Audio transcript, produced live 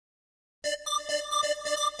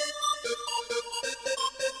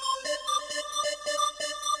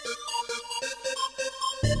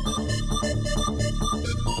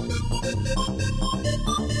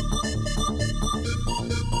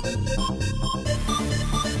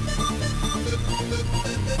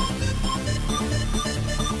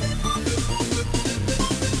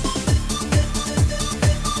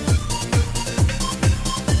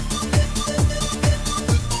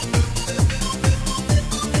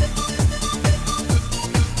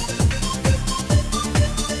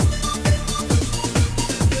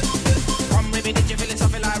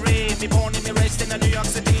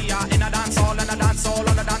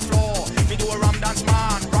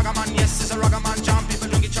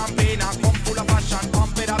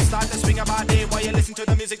while you listen to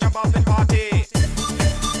the music, jump up and party.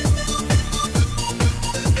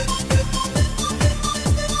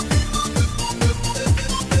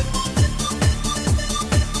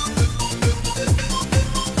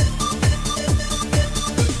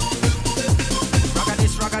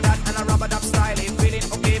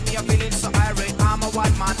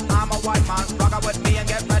 Rock with me and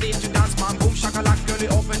get ready to dance, man. Boom shakalak, girlie,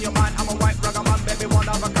 open your mind. I'm a white ragga man, baby, one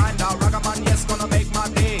of a kind. Ragga man, yes, gonna make my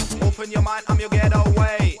day. Open your mind, I'm your